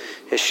 Kedaminan.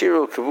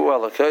 Hishiru Kavu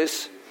Al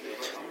Kais.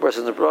 Whereas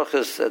in the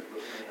brachas, at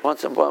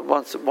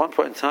one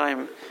point in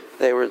time,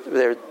 they were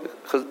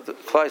because the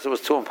Klaisa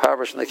was too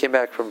impoverished and they came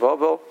back from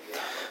Babel.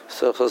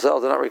 So Chazal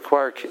did not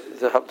require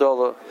the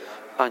Havdalah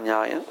on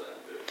Yain.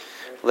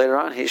 Later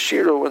on,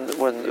 Hishiru,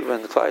 when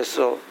the Klal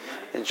Yisrael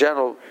in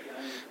general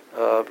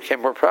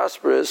became more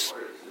prosperous,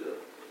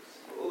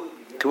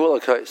 Kavul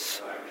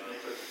HaKais.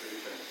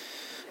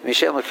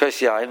 Mishem HaKais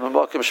Yain,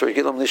 Mamalkim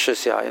Shorigilam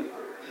Nishas Yain,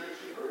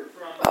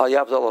 Al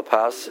Yabdal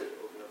HaPas,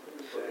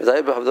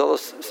 V'dayib HaVdalah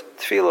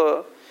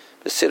Tefillah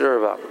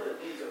B'Sidr Rav.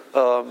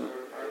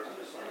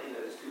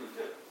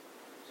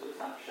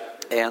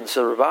 And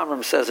so Rav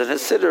Amram says in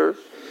his Sidr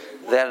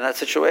that in that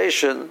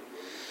situation,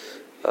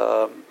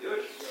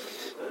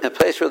 in a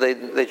place where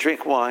they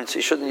drink wine, so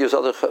you shouldn't use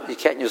you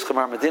can't use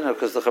Chamar Medina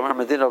because the Chamar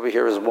Medina over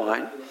here is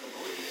wine.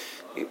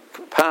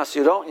 Pas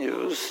you don't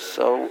use,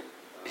 so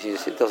he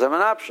doesn't have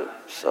an option.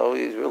 So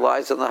he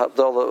relies on the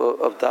Havdalah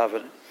of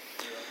Davening.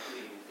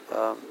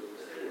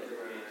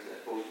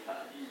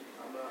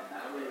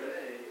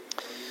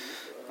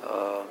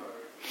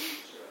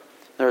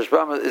 There's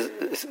Brahma is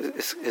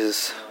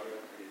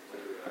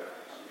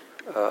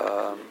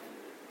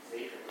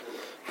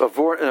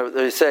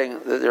they're saying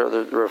that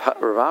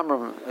Rav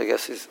Amram, I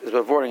guess, is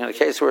avoiding in a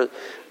case where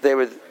they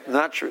would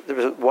not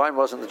wine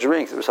wasn't the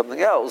drink; there was something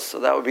else. So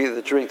that would be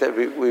the drink that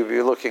we'd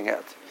be looking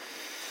at.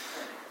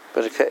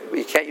 But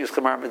you can't use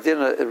Chamar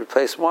Medina to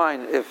replace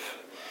wine if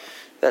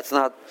that's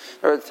not.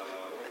 Or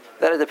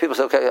that is that people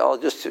say, okay, I'll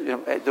just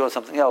doing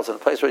something else. In a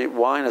place where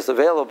wine is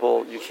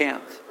available, you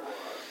can't.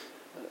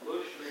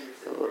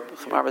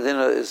 Chamar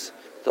Medina is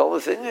the only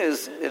thing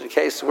is in a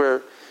case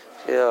where.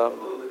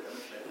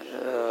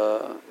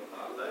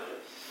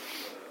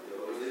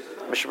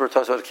 Mishnah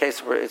talks about a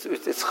case where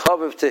it's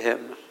chaviv to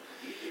him,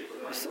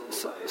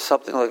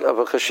 something like of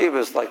a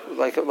chashivas,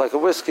 like a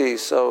whiskey,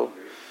 so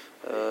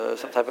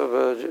some type of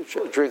a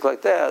drink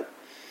like that.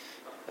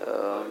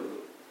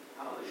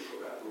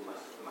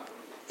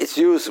 It's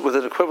used with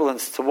an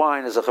equivalence to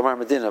wine as a Chamar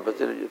Medina, but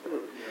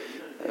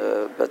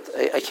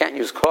I can't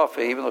use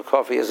coffee, even though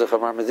coffee is a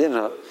Chamar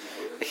Medina.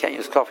 I can't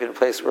use coffee in a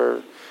place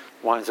where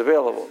wine's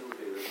available.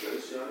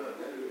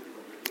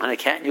 And I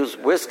can't use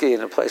whiskey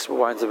in a place where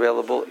wine's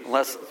available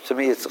unless, to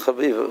me, it's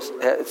chaviv.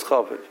 It's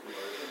chaviv.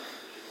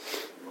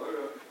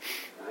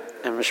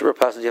 And Mishra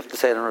Passon, you have to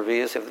say it in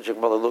Revi'us, you have to drink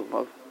Mala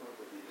Lugma.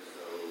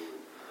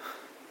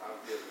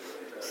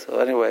 So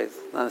anyway, it's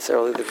not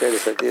necessarily the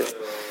greatest idea.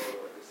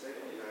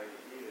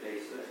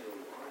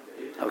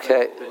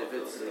 Okay. But if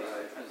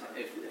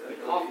the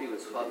coffee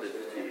was chaviv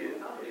to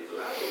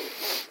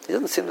you,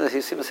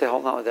 he seems to say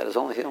hold on with that.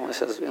 He only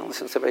seems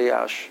to say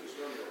Yash.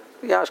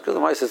 Yash, because the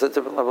mice is a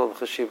different level of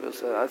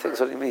chashivas. I think that's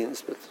what he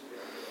means, but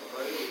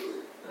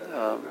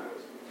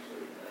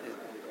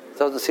it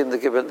doesn't seem to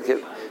give.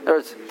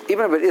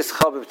 Even if it is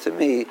chaviv to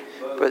me,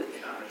 but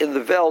in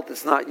the Welt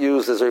it's not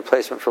used as a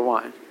replacement for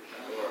wine,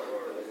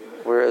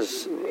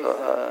 whereas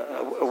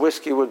a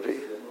whiskey would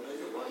be.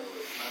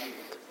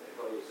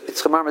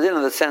 It's Chamar Medina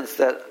in the sense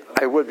that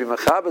I would be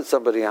machabed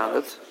somebody on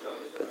it.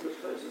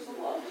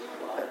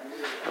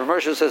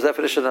 Ramersha says the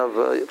definition of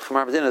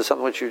Chamar Medina is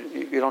something which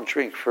you don't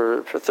drink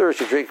for thirst,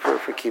 you drink for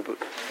kibbut.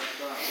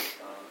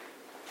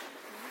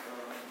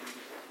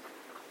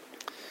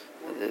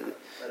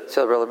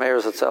 So Rabbi Meir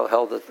Zatzal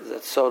held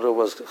that soda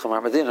was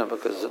Chamar Medina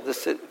because in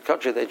this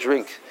country they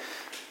drink,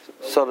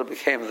 soda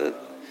became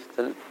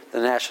the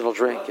national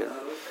drink.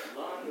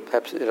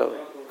 Pepsi,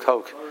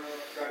 Coke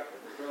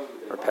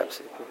or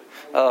Pepsi.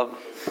 I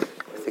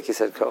think he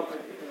said Coke.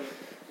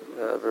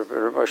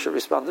 Moshe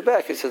responded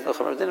back. He says, "No,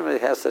 Chamar Medina.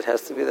 It has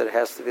to be that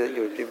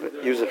you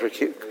would use it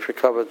for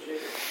covered."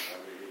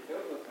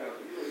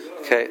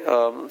 Okay,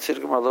 let's see the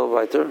Gemara a little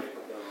weiter.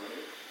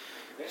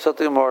 So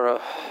the Gemara,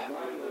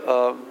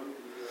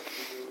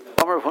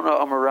 Amar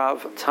Huna Amar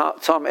Rav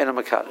Tom Ena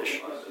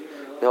Makadish.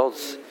 He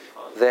holds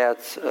that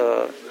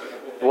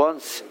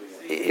once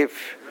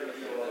if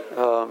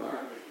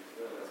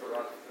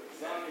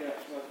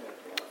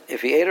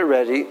he ate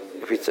already,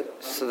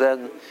 so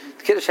then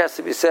the Kiddush has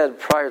to be said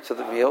prior to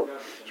the meal.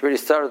 He already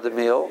started the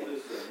meal,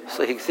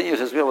 so he continues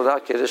his meal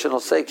without Kiddush, and he'll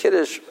say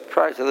Kiddush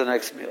prior to the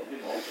next meal,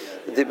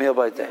 the meal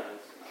by day.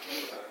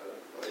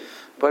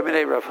 Rav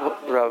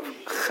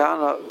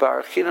Chana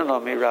Bar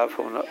Chinanomi Rav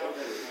Huna.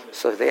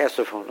 So they asked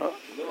Rav Huna,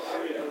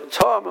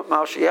 Tom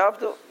Maushi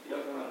Avdil.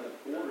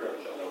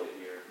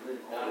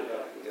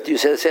 Do you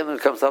say the same when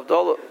it comes to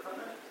Avdollah?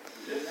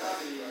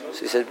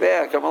 So he said,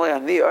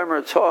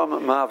 Tom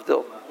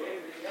Mavdil.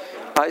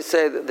 I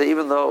say that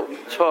even though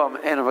Tom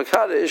and a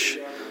Makadish,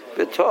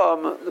 but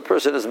Tom, the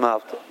person is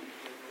Mavdil.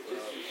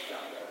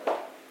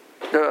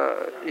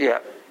 Yeah.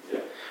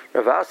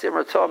 Ravasi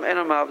Amar Tom and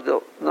a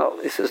Mavdil. No,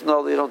 he says,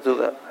 no, you don't do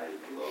that.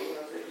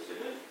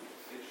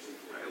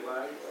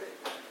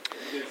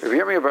 Rav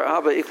Yirmiyah bar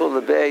Abba equal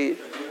lebei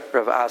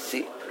Rav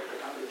Asi,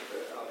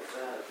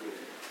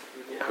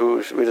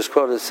 who we just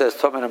quoted, says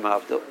Tom and a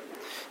Mavdil.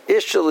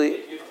 Ishali,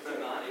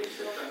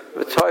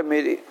 the time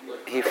he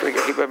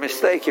by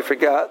mistake he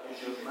forgot,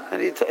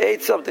 and he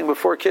ate something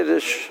before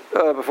Kiddush,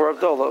 before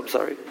Abdullah. I'm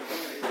sorry.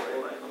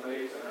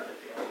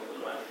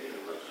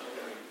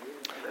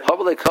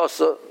 Habale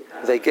Kosa,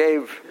 they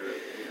gave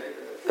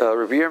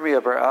Rav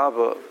Yirmiyah bar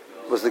Abba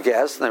was the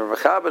guest, and they were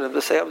mechaber him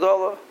to say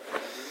Abdullah.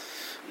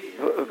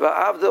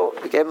 Abdul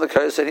gave him the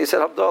curse, and he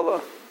said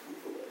Abdullah.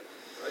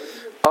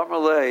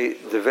 Amalei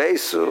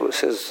Devesu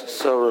says,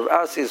 so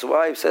Rav Asi's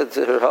wife said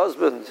to her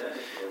husband,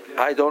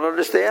 I don't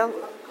understand.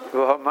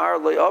 I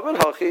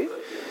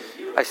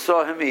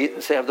saw him eat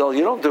and say, Abdullah,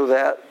 you don't do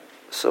that.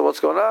 So what's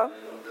going on?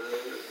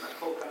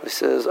 He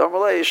says,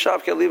 Amalei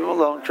Shavka, leave him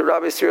alone. To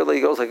Rabbi Sirli,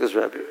 he goes like his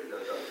Rebbe.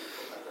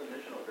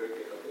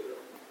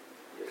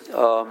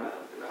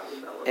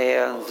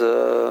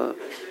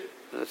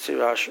 Let's see,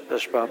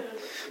 Rashbam.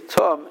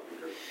 Tom,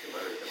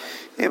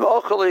 if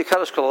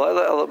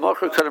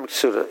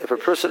a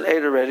person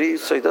ate already,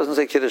 so he doesn't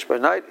say Kiddush by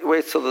night, he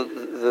waits till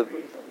the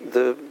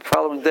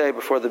following day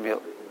before the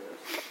meal.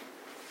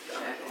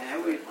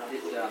 How we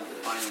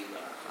defining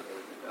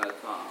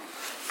Tom?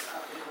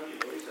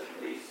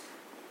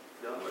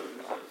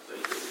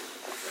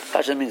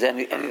 Hashem means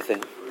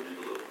anything.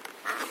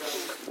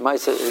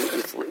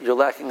 You're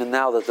lacking in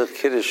now that the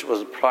Kiddush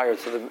was prior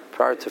to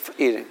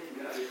eating.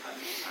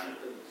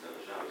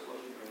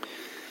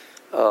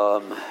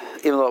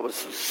 Even though it was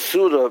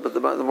Suda, but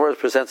the word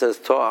presents as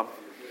Tom.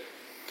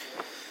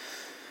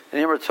 And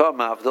here Tom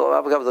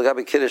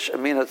Avdol Kiddush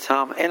Amina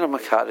Tom Ena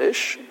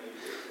Makadish.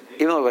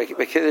 Even though by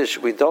Kiddush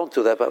we don't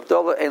do that, but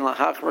Abdullah Ein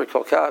Lahachmer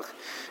Kolkach,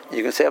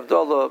 you can say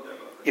Abdullah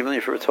even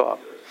if you're Tom.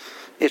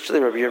 Actually,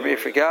 Rabbi Yirmiyah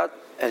forgot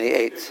and he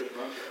ate.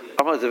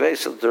 Amar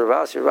Devesel to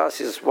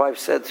Ravasi's wife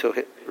said to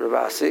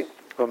Ravasi,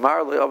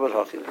 V'mar li Abed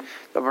Hachil.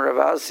 Amar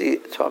Ravasi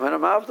Tom Ena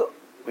Mavdol.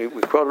 We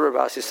quoted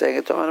Ravasi saying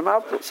it Tom Ena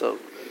Mavdol. So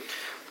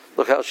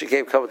look how she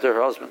gave cover to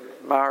her husband.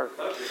 Mar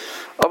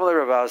Amalei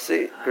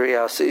Ravasi,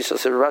 Riyasi. So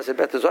said Ravasi,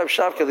 bet his wife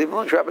Shavka, leave him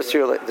alone. Rabbi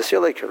Sirle, the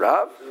Sirle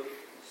Karav.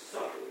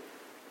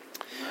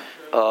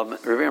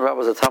 Rabbi Rav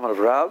was a Talmud of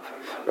Rav.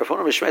 Rav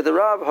Huna Mishmei the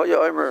Rav. Hoya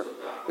Omer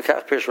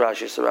V'kach Pish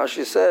Rashi. So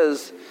Rashi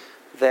says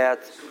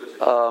that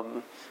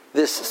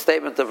this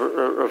statement of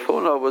Rav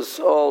Huna was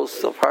all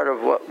still part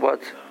of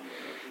what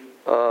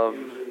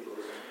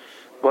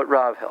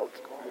Rav held.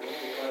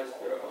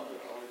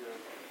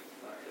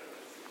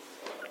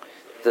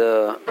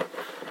 The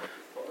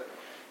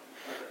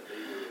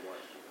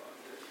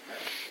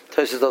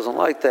Tosfos doesn't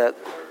like that.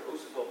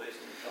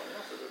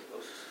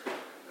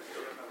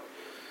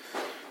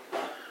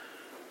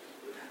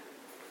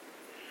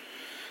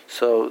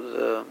 So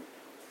the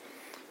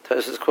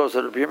Tosfos quotes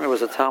that Rabbi Yirmiyah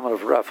was a Talmud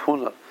of Rav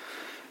Huna,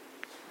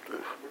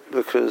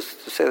 because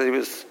to say that he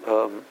was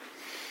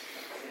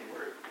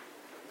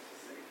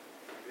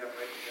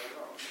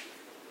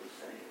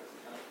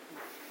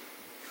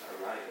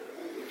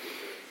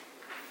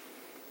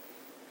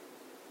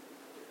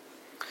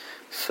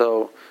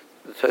so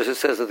the Tosfos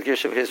says that the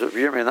Girsha case of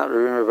Rabbi Yirmiyah, not Rabbi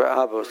Yirmiyah but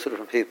Abba, was two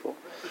different people.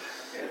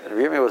 And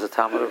Rabbi Yirmiyah was a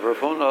Talmud of Rav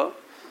Huna,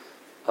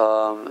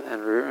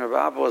 and Rabbi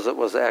Yirmiyah Abba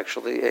was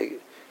actually a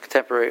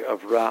contemporary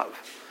of Rav.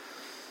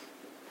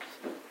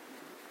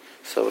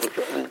 So in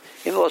the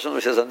Lashon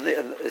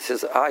it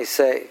says I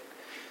say,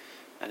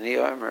 and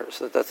Niyomer.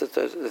 So that's it.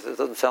 It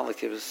doesn't sound like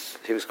he was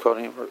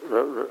quoting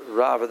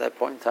Rav at that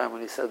point in time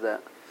when he said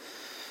that.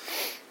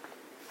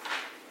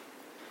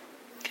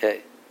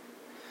 Okay.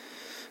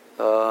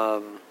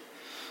 Amar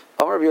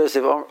Rabbi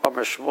Yosef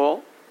Amar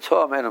Shmuel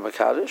Tom Ena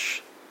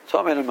Makadish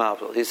Tom Ena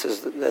Mavdil. He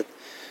says that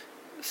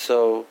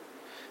so.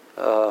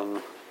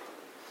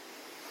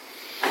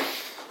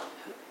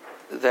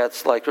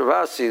 That's like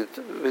Ravasi.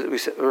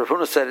 Rav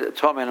Huna said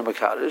Tom Ena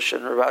Makadish,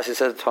 and Ravasi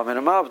said Tom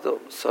Ena Mavdil.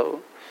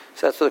 So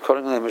that's what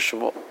according to the name of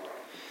Shmuel.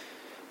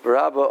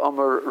 Rabba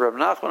Amar Rav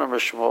Nachman Amar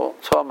Shmuel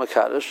Tom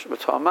Makadish,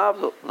 but Tom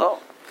Mavdil. No.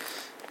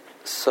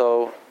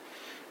 So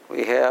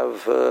we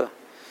have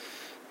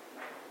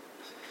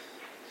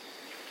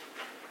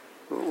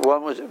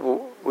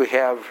one we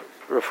have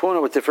Rav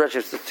Huna, which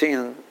differentiates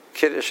between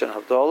Kiddush and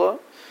Havdalah,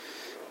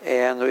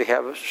 and we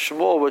have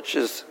Shmuel, which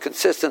is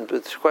consistent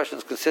with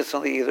questions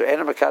consistently either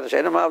Ena Makadosh,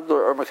 Ena Mavdul,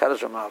 or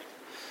Makadosh Mavdul.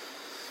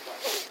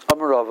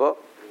 Amarava.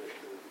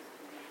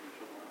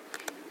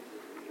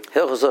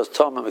 Hilchos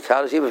Tom and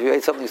Makadosh. Even if you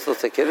ate something, you still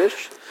say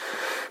Kiddush.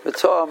 But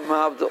Tom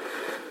Mavdul.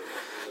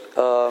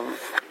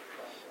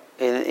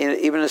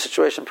 Even in a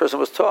situation, a person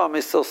was Tom,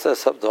 he still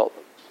says Havdalah.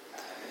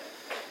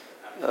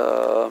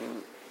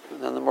 And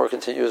then the more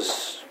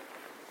continuous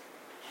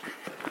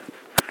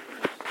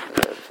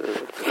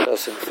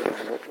discussing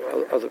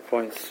other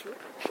points,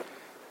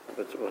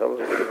 but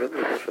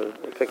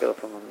we'll pick it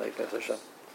up on Monday.